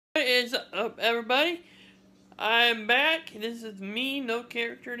is up, everybody? I'm back. This is me, no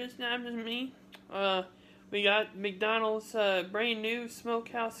character this time, just me. We got McDonald's brand new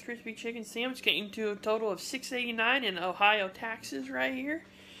Smokehouse Crispy Chicken Sandwich, came to a total of $6.89 in Ohio taxes right here.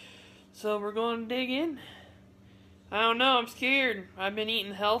 So we're going to dig in. I don't know, I'm scared. I've been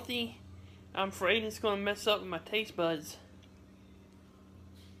eating healthy. I'm afraid it's going to mess up with my taste buds.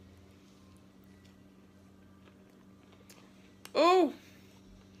 Oh!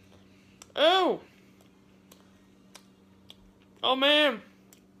 Oh! Oh man!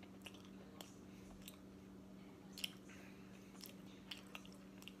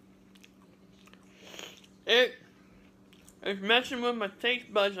 It's messing with my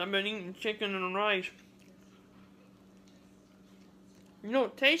taste buds. I've been eating chicken and rice. You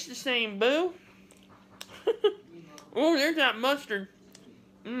don't taste the same, boo. Oh, there's that mustard.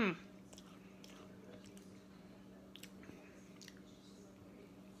 Mmm.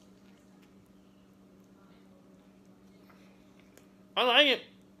 I like it.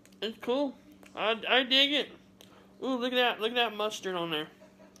 It's cool. I dig it. Ooh, look at that. Look at that mustard on there.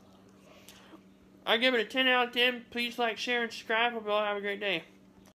 I give it a 10 out of 10. Please like, share, and subscribe. Hope you all have a great day.